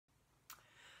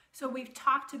So we've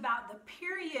talked about the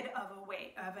period of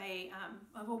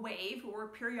a wave or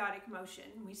periodic motion.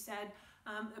 We said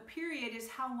a period is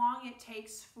how long it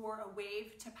takes for a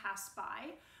wave to pass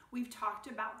by. We've talked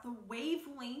about the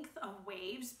wavelength of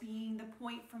waves being the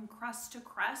point from crest to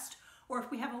crest, or if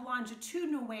we have a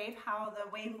longitudinal wave, how the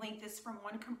wavelength is from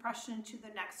one compression to the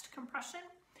next compression.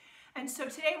 And so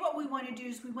today what we want to do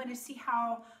is we want to see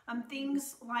how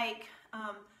things like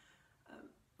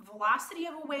velocity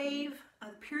of a wave, the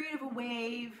period of a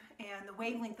wave, and the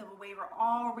wavelength of a wave are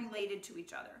all related to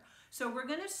each other. So we're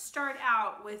going to start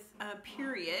out with a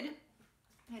period.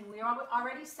 And we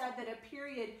already said that a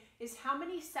period is how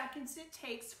many seconds it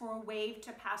takes for a wave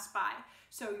to pass by.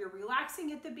 So you're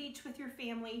relaxing at the beach with your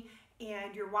family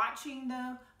and you're watching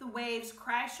the waves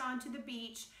crash onto the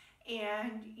beach,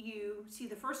 and you see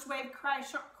the first wave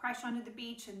crash onto the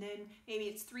beach, and then maybe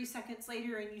it's 3 seconds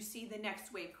later and you see the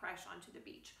next wave crash onto the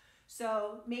beach.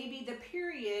 So maybe the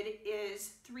period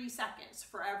is 3 seconds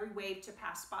for every wave to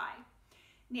pass by.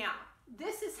 Now,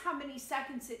 this is how many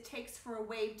seconds it takes for a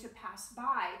wave to pass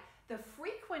by. The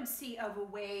frequency of a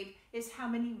wave is how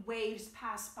many waves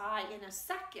pass by in a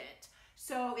second.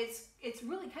 So it's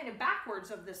really kind of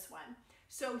backwards of this one.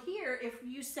 So here, if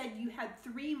you said you had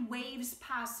 3 waves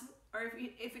pass, or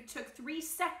if it took 3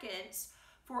 seconds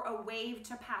for a wave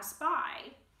to pass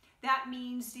by, that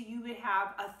means that you would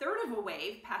have a third of a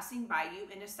wave passing by you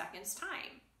in a second's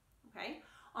time, okay?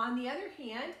 On the other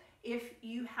hand, if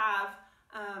you have,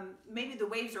 maybe the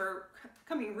waves are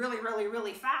coming really, really,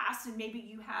 really fast, and maybe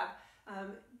you have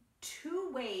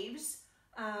 2 waves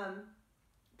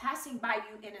passing by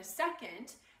you in a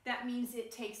second, that means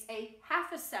it takes a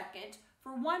half a second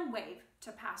for 1 wave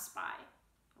to pass by,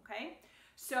 okay?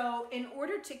 So in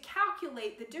order to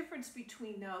calculate the difference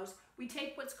between those, we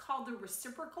take what's called the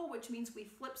reciprocal, which means we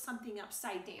flip something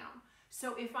upside down.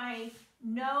 So if I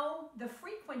know the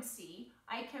frequency,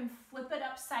 I can flip it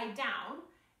upside down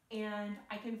and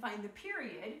I can find the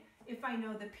period. If I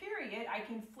know the period, I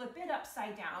can flip it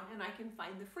upside down and I can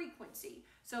find the frequency.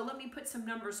 So let me put some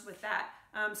numbers with that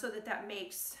so that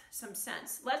makes some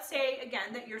sense. Let's say,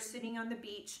 again, that you're sitting on the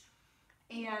beach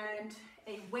and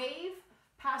a wave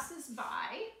passes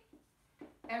by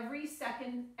every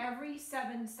 7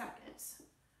 seconds.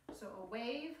 So a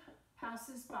wave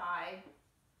passes by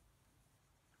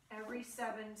every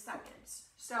 7 seconds.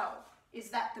 So is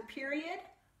that the period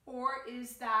or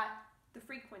is that the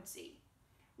frequency?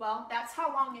 Well, that's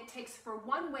how long it takes for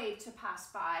 1 wave to pass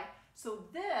by. So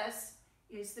this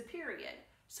is the period.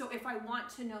 So if I want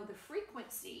to know the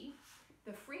frequency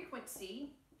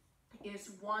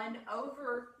is 1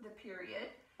 over the period.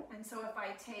 And so if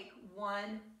I take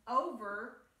 1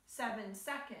 over 7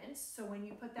 seconds, so when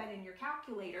you put that in your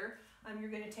calculator,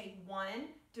 you're going to take 1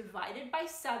 divided by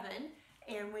 7.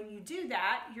 And when you do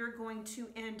that, you're going to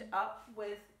end up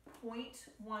with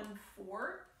 0.14.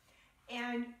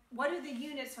 And what are the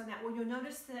units on that? Well, you'll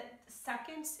notice that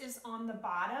seconds is on the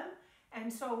bottom.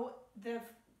 And so the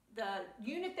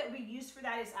unit that we use for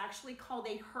that is actually called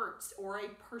a hertz, or a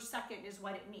per second is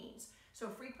what it means. So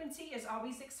frequency is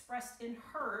always expressed in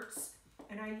hertz,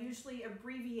 and I usually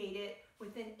abbreviate it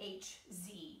with an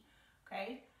HZ,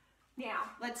 okay? Now,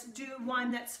 let's do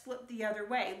one that's flipped the other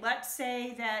way. Let's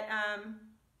say that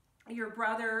your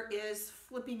brother is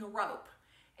flipping a rope,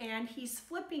 and he's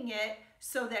flipping it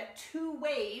so that 2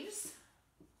 waves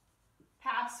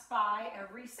pass by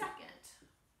every second.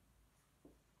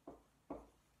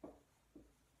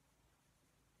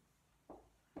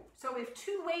 So if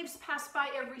 2 waves pass by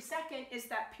every second, is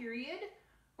that period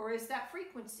or is that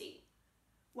frequency?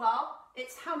 Well,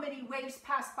 it's how many waves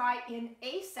pass by in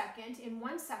a second, in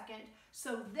 1 second.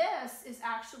 So this is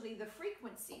actually the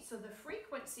frequency. So the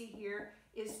frequency here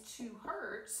is 2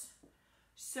 hertz.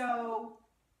 So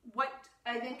what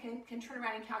I then can turn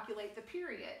around and calculate the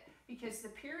period, because the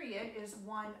period is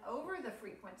 1 over the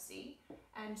frequency.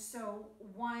 And so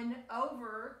 1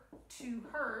 over 2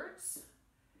 hertz.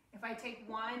 If I take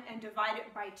 1 and divide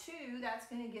it by 2, that's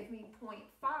going to give me 0.5,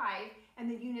 and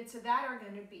the units of that are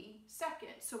going to be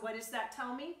seconds. So what does that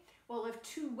tell me? Well, if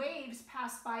 2 waves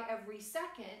pass by every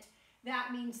second,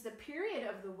 that means the period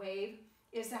of the wave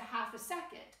is a half a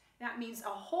second. That means a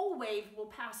whole wave will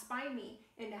pass by me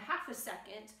in a half a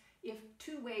second if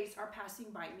 2 waves are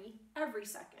passing by me every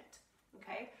second.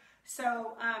 Okay?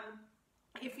 So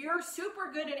if you're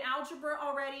super good in algebra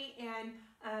already and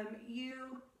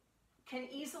you can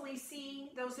easily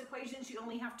see those equations, you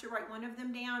only have to write one of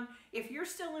them down. If you're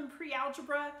still in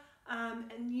pre-algebra,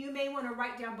 and you may want to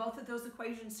write down both of those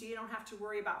equations so you don't have to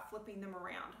worry about flipping them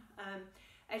around.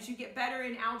 as you get better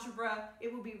in algebra,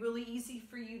 it will be really easy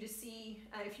for you to see.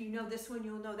 If you know this one,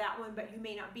 you'll know that one, but you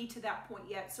may not be to that point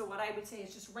yet. So what I would say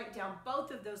is just write down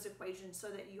both of those equations so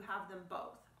that you have them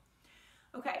both.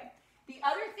 Okay, the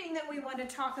other thing that we want to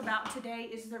talk about today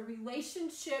is the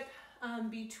relationship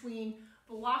between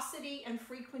velocity and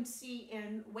frequency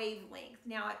and wavelength.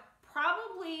 Now, it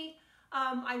probably,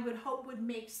 I would hope, would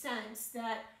make sense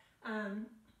that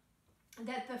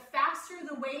that the faster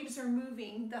the waves are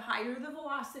moving, the higher the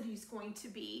velocity is going to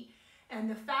be,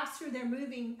 and the faster they're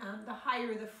moving, the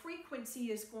higher the frequency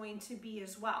is going to be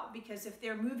as well. Because if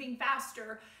they're moving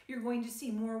faster, you're going to see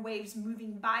more waves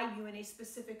moving by you in a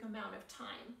specific amount of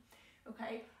time.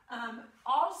 Okay.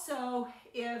 Also,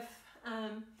 if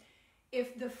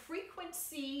the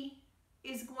frequency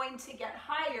is going to get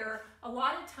higher, a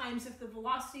lot of times if the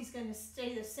velocity is going to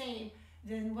stay the same,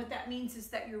 then what that means is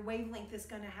that your wavelength is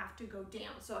going to have to go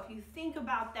down. So if you think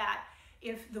about that,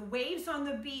 if the waves on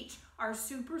the beach are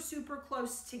super, super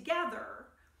close together,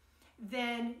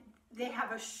 then they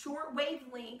have a short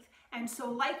wavelength, and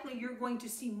so likely you're going to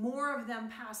see more of them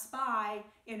pass by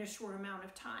in a short amount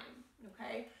of time,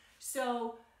 okay?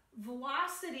 So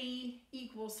velocity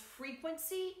equals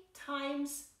frequency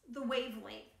times the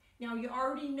wavelength. Now you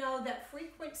already know that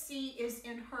frequency is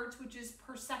in hertz, which is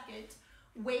per second.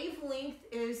 Wavelength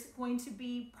is going to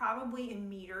be probably in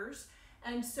meters,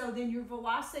 and so then your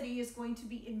velocity is going to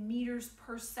be in meters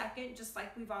per second, just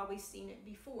like we've always seen it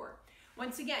before.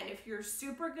 Once again, if you're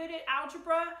super good at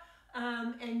algebra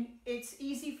and it's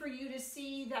easy for you to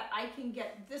see that I can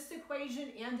get this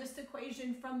equation and this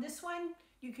equation from this one,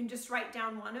 you can just write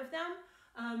down one of them.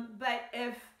 But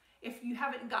if you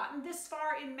haven't gotten this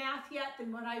far in math yet,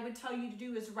 then what I would tell you to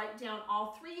do is write down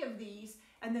all three of these,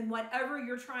 and then whatever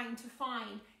you're trying to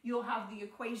find, you'll have the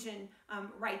equation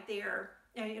right there,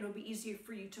 and it'll be easier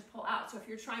for you to pull out. So if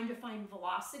you're trying to find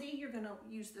velocity, you're going to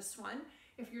use this one.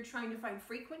 If you're trying to find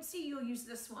frequency, you'll use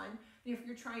this one. And if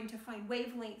you're trying to find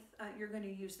wavelength, you're going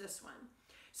to use this one.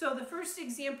 So the first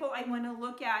example I want to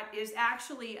look at is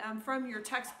actually from your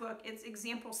textbook. It's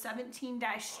example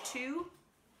 17-2.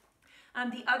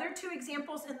 The other two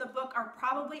examples in the book are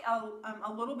probably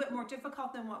a little bit more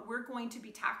difficult than what we're going to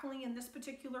be tackling in this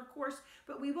particular course,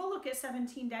 but we will look at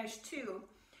 17-2.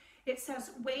 It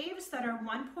says waves that are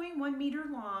 1.1 meter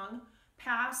long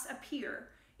pass a pier.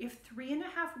 If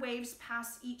 3.5 waves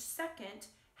pass each second,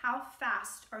 how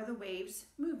fast are the waves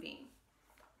moving?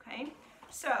 Okay,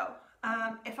 so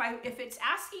if it's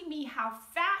asking me how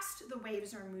fast the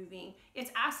waves are moving, it's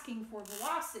asking for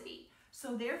velocity.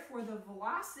 So therefore, the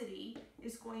velocity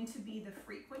is going to be the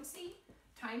frequency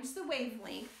times the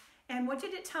wavelength. And what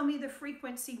did it tell me the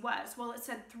frequency was? Well, it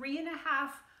said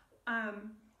 3.5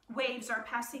 waves are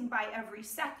passing by every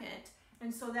second.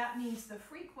 And so that means the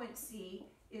frequency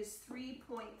is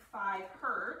 3.5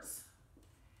 hertz.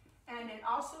 And it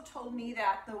also told me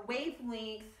that the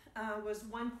wavelength was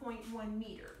 1.1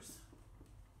 meters.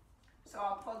 So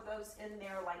I'll plug those in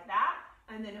there like that.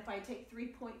 And then if I take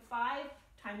 3.5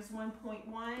 times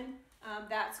 1.1,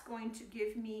 that's going to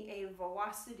give me a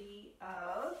velocity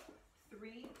of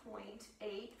 3.85,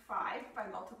 if I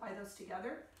multiply those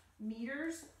together,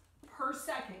 meters per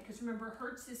second, because remember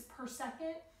hertz is per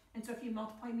second, and so if you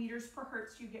multiply meters per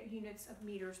hertz, you get units of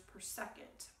meters per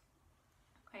second.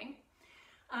 Okay,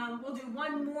 we'll do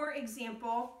one more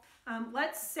example.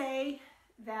 Let's say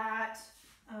that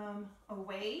a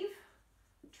wave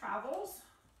travels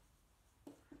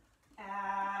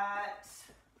at,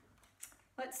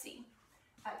 let's see,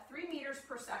 at 3 meters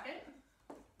per second,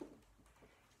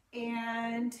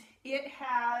 and it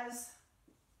has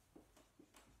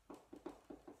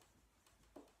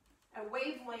a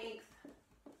wavelength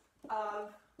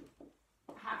of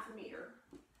 0.5 meter,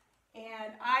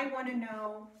 and I want to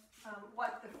know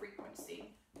what the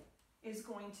frequency is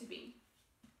going to be.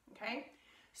 Okay,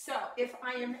 so if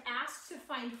I am asked to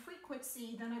find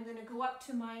frequency, then I'm going to go up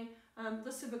to my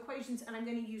list of equations, and I'm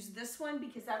going to use this one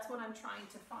because that's what I'm trying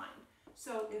to find.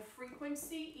 So if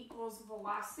frequency equals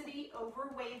velocity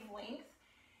over wavelength,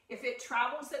 if it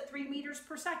travels at 3 meters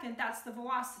per second, that's the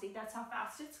velocity. That's how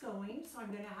fast it's going. So I'm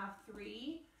going to have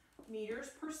 3 meters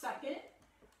per second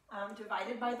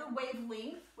divided by the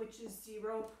wavelength, which is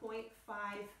 0.5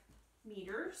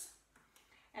 meters.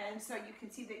 And so you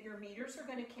can see that your meters are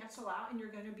going to cancel out, and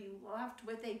you're going to be left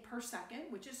with a per second,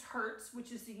 which is hertz,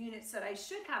 which is the units that I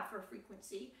should have for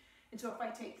frequency. And so if I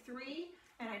take 3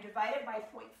 and I divide it by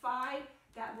 0.5,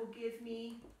 that will give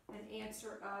me an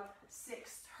answer of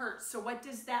 6 hertz. So what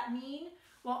does that mean?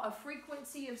 Well, a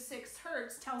frequency of 6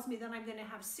 hertz tells me that I'm going to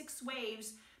have 6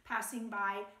 waves passing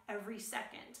by every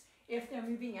second if they're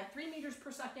moving at 3 meters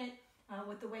per second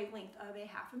with the wavelength of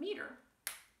 0.5 meter.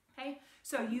 Okay,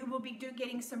 so you will be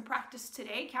getting some practice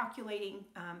today calculating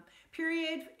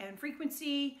period and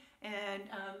frequency, and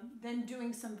then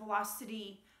doing some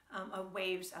velocity of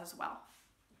waves as well.